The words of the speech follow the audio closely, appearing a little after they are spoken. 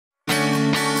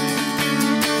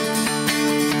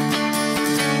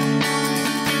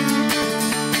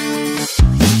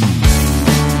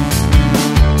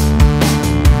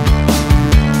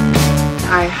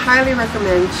highly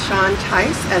recommend Sean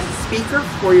Teis as a speaker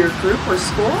for your group or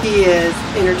school. He is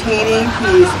entertaining,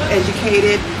 he's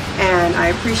educated, and I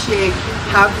appreciate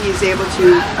how he is able to,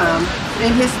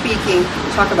 in his speaking,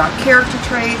 talk about character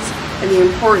traits and the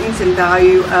importance and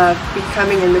value of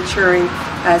becoming and maturing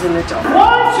as an adult. 1,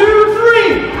 2,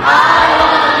 3!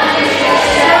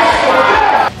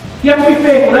 You have to be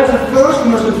faithful. That's the first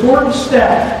and most important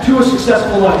step to a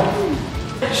successful life.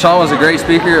 Sean was a great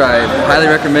speaker. I highly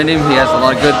recommend him. He has a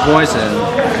lot of good points and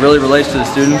really relates to the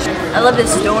students. I love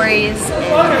his stories,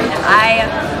 and I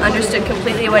understood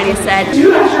completely what he said. Do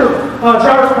you have your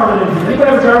driver's permit in here? Anybody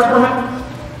have a driver's permit?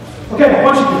 Okay, a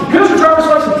bunch of you. Who's your driver's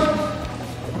license?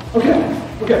 Okay.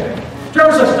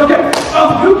 Driver's license, okay.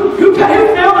 Who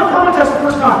failed the permit test the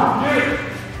first time?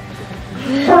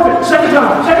 Perfect. Second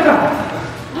time.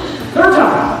 Third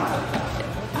time.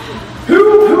 Who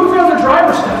failed the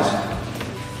driver's test?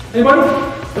 Anybody?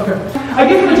 Okay. I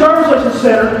get to the driver's license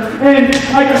center and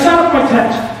I sign up my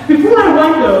test. Before I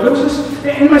went though, there was this,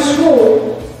 in my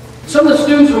school, some of the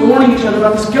students were warning each other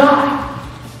about this guy.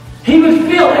 He would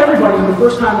fail everybody in the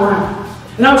first time around.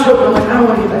 And I was hoping, I'm like, I don't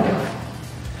want to get that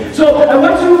guy. So I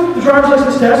went to the driver's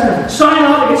license test and I sign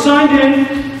up, I get signed in,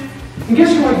 and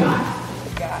guess who I got?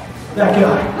 That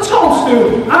guy. Let's call him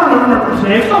Stu. I don't remember his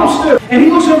name. Let's call him Stu. And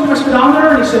he looks over my speedometer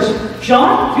and he says,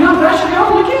 Sean, you know how fast you're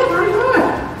going? I'm like, yeah, 35.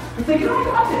 I'm thinking, oh, I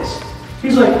got this.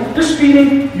 He's like, you're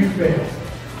speeding, you failed.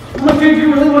 I'm like, dude, you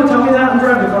really want to tell me that? I'm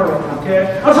driving the car right now,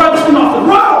 okay? I'll drive this thing off the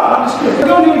road! I'm just kidding.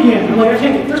 Go do it again. I'm like, I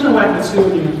can't, there's no way I can do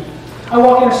it again. I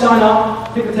walk in, I sign up,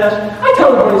 take the test. I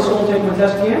tell everybody at school to take my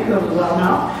test again, because I was a loud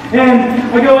mouth. And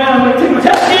I go in, I'm like, take my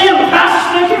test again, I'm the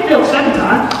fastest thing, I can't fail the second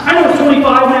time. I know it's 25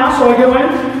 now, so I go in.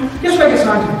 Guess what I get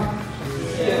signed to?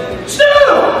 Yeah. Stu!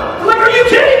 I'm like, are you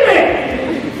kidding me?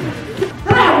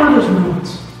 Then I had one of those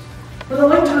moments where the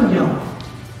light turned yellow.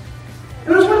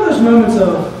 And it was one of those moments of,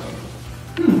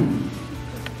 I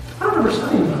don't remember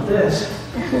studying about this.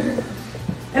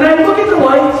 And I look at the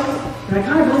light, and I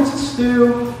kind of glance at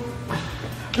Stu,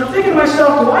 and I'm thinking to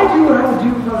myself, do I do what I would do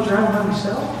if I was driving by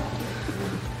myself?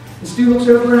 And Stu looks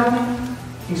over at me,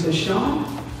 he says,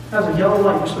 Sean, that was a yellow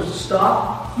light, you're supposed to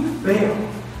stop, you failed.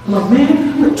 I'm like, man,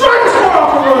 I'm going to drive this car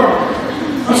off the road.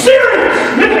 I'm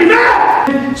serious, make me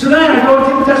mad. So then I go and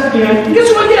take the test again, and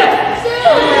guess what I get?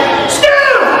 Stu!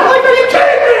 I'm like, are you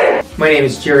kidding me? My name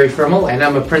is Jerry Frimmel, and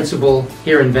I'm a principal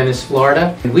here in Venice,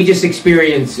 Florida. We just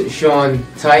experienced Sean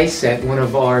Teis at one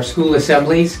of our school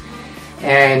assemblies,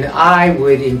 and I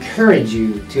would encourage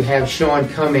you to have Sean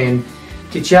come in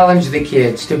to challenge the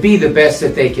kids to be the best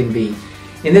that they can be.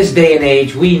 In this day and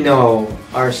age, we know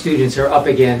our students are up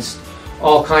against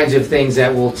all kinds of things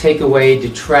that will take away,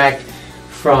 detract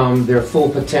from their full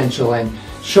potential. And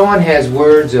Sean has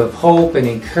words of hope and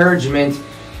encouragement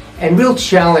and real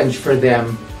challenge for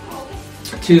them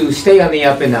to stay on the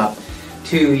up and up,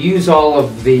 to use all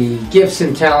of the gifts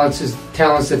and talents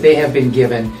that they have been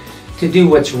given to do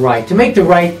what's right, to make the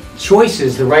right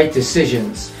choices, the right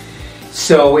decisions.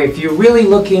 So if you're really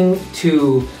looking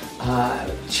to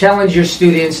challenge your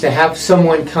students, to have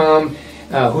someone come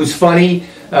who's funny,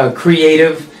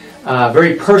 creative,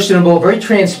 very personable, very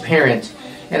transparent,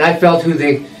 and I felt who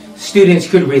the students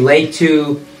could relate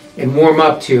to and warm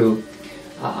up to,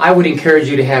 I would encourage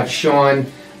you to have Sean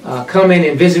come in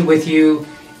and visit with you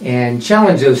and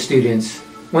challenge those students,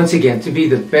 once again, to be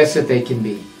the best that they can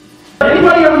be.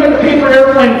 Anybody ever get a paper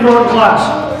airplane thrown in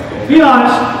class? Be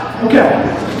honest. Okay.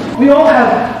 We all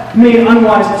have made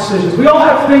unwise decisions. We all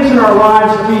have things in our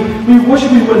lives that we wish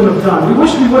we wouldn't have done. We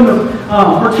wish we wouldn't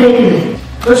have partaken in.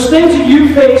 Those things that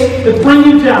you face that bring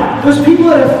you down. Those people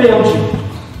that have failed you.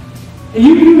 And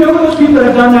you know those people that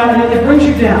have done that and it brings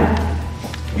you down.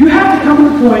 You have to come to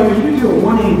the point where you do a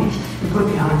 180 and put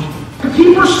it behind you.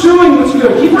 Keep pursuing what's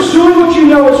good. Keep pursuing what you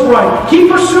know is right. Keep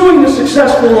pursuing the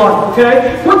successful life,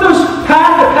 okay? Put those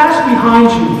past behind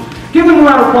you. Give them a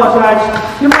round of applause, guys.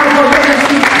 Give them a round of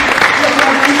applause.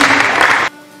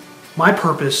 My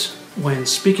purpose when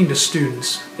speaking to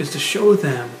students is to show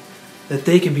them that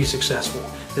they can be successful,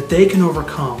 that they can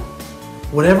overcome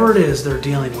whatever it is they're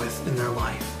dealing with in their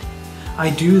life. I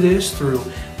do this through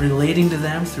relating to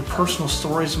them through personal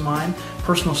stories of mine,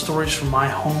 personal stories from my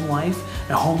home life,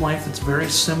 a home life that's very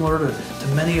similar to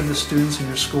many of the students in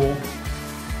your school.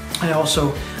 I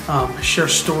also share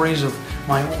stories of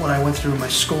what I went through in my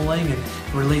schooling and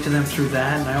relate to them through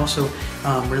that, and I also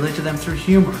relate to them through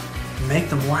humor and make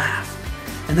them laugh.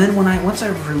 And then once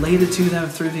I've related to them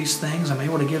through these things, I'm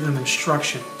able to give them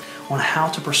instruction on how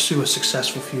to pursue a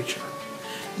successful future.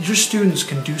 Your students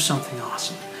can do something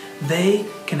awesome. They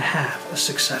can have a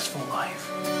successful life.